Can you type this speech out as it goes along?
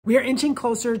We are inching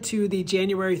closer to the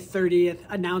January 30th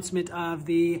announcement of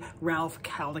the Ralph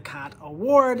Caldecott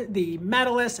Award. The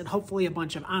medalists and hopefully a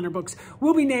bunch of honor books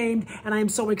will be named, and I am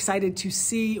so excited to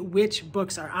see which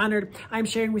books are honored. I'm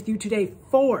sharing with you today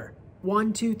four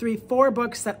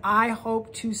books that I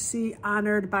hope to see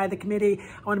honored by the committee.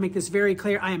 I want to make this very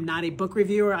clear. I am not a book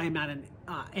reviewer. I am not an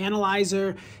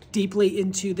analyzer deeply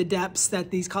into the depths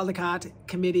that these Caldecott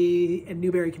committee and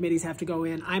Newbery committees have to go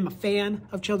in. I'm a fan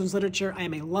of children's literature. I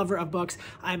am a lover of books.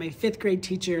 I am a fifth grade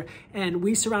teacher, and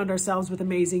we surround ourselves with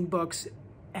amazing books.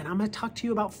 And I'm going to talk to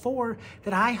you about four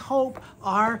that I hope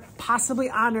are possibly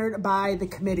honored by the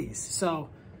committees. So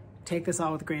take this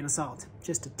all with a grain of salt.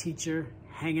 Just a teacher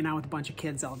hanging out with a bunch of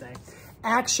kids all day.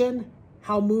 Action,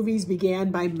 How Movies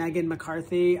Began by Megan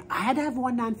McCarthy. I had to have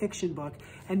one nonfiction book,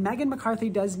 and Megan McCarthy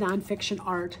does nonfiction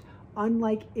art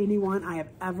unlike anyone I have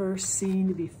ever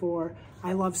seen before.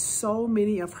 I love so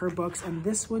many of her books, and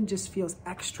this one just feels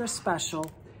extra special,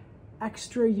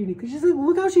 extra unique. Just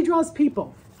look how she draws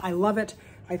people. I love it.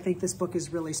 I think this book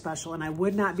is really special, and I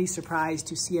would not be surprised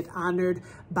to see it honored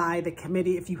by the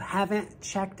committee. If you haven't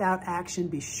checked out Action,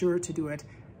 be sure to do it.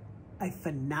 A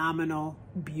phenomenal,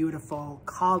 beautiful,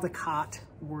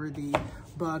 Caldecott-worthy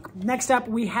book. Next up,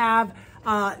 we have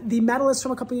the medalist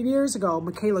from a couple of years ago.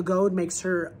 Michaela Goad makes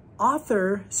her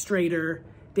author straighter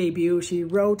debut. She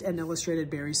wrote and illustrated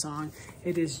Barry Song.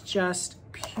 It is just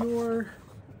pure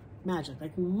magic.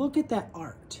 Like, look at that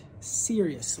art.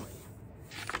 Seriously.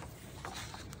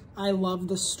 I love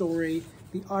the story.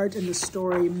 The art and the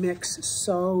story mix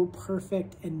so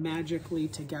perfect and magically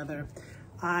together.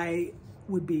 I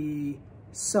would be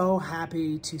so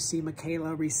happy to see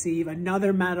Michaela receive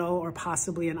another medal or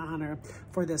possibly an honor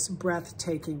for this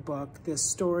breathtaking book, this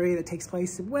story that takes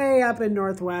place way up in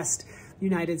Northwest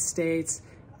United States.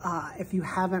 If you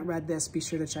haven't read this, be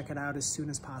sure to check it out as soon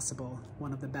as possible.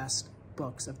 One of the best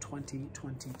books of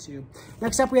 2022.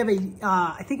 Next up, we have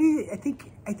I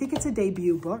think it's a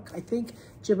debut book. I think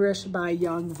Gibberish by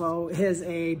Young Vo is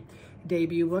a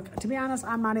debut book. To be honest,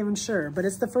 I'm not even sure, but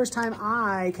it's the first time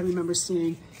I can remember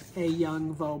seeing a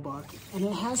Young Vo book, and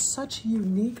it has such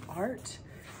unique art.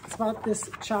 It's about this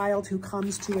child who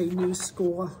comes to a new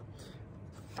school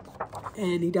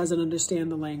and he doesn't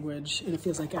understand the language, and it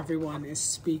feels like everyone is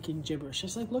speaking gibberish.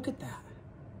 It's like, look at that.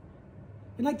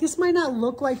 And like, this might not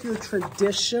look like your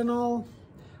traditional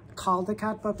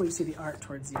Caldecott book, but you see the art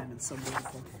towards the end, it's so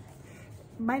beautiful.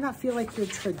 It might not feel like your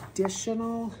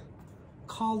traditional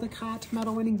Caldecott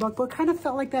medal-winning book, but it kind of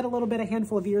felt like that a little bit a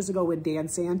handful of years ago when Dan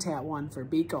Santat won for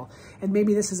Beagle. And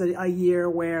maybe this is a year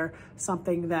where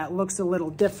something that looks a little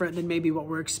different than maybe what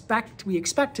we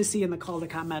expect to see in the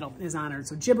Caldecott medal is honored.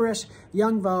 So Gibberish,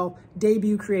 Young Vo,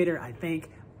 debut creator, I think.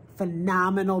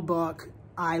 Phenomenal book.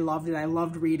 I loved it. I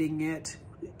loved reading it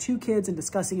to kids and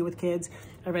discussing it with kids.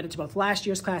 I read it to both last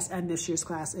year's class and this year's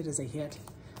class. It is a hit.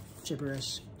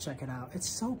 Gibberish, check it out. It's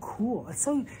so cool. It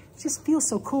just feels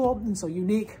so cool and so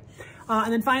unique.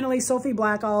 And then finally, Sophie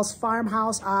Blackall's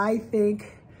Farmhouse. I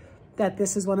think that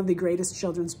this is one of the greatest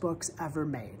children's books ever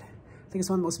made. I think it's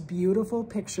one of the most beautiful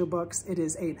picture books. It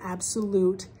is an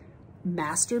absolute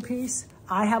masterpiece.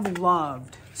 I have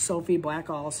loved Sophie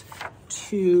Blackall's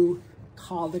two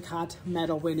Caldecott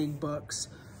medal-winning books,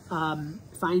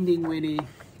 Finding Winnie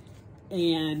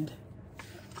and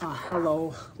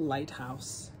Hello,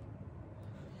 Lighthouse.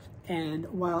 And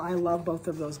while I love both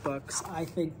of those books, I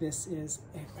think this is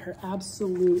her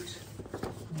absolute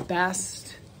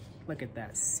best. Look at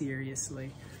that,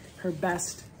 seriously. Her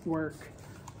best work.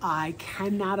 I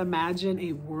cannot imagine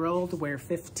a world where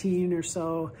 15 or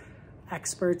so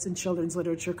experts in children's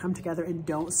literature come together and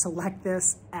don't select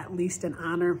this at least an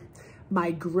honor.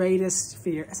 My greatest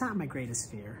fear, it's not my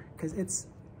greatest fear, because it's,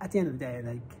 at the end of the day,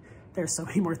 like, there's so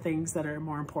many more things that are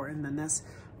more important than this.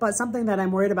 But something that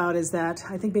I'm worried about is that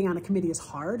I think being on a committee is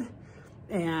hard.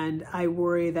 And I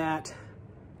worry that,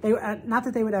 not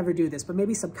that they would ever do this, but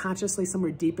maybe subconsciously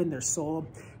somewhere deep in their soul,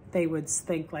 they would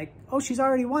think like, oh, she's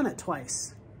already won it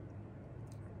twice.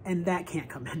 And that can't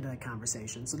come into the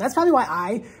conversation. So that's probably why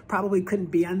I probably couldn't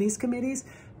be on these committees,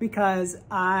 because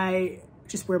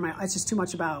it's just too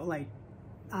much about, like,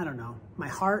 I don't know, my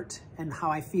heart and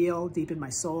how I feel deep in my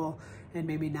soul, and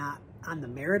maybe not on the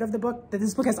merit of the book. That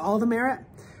this book has all the merit,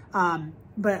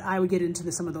 but I would get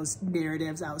into some of those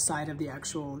narratives outside of the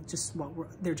actual, just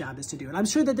what their job is to do. And I'm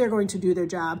sure that they're going to do their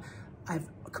job. I have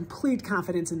complete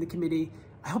confidence in the committee.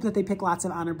 I hope that they pick lots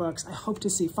of honor books. I hope to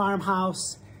see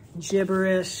Farmhouse,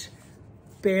 Gibberish,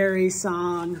 Barry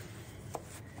Song,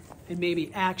 and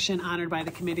maybe action honored by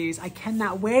the committees. I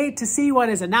cannot wait to see what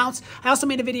is announced. I also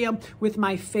made a video with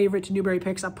my favorite Newbery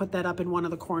picks. I'll put that up in one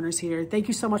of the corners here. Thank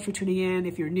you so much for tuning in.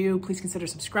 If you're new, please consider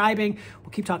subscribing.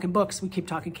 We'll keep talking books. We keep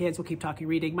talking kids. We'll keep talking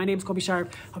reading. My name is Colby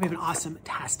Sharp. Hope you have an awesome,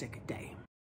 fantastic day.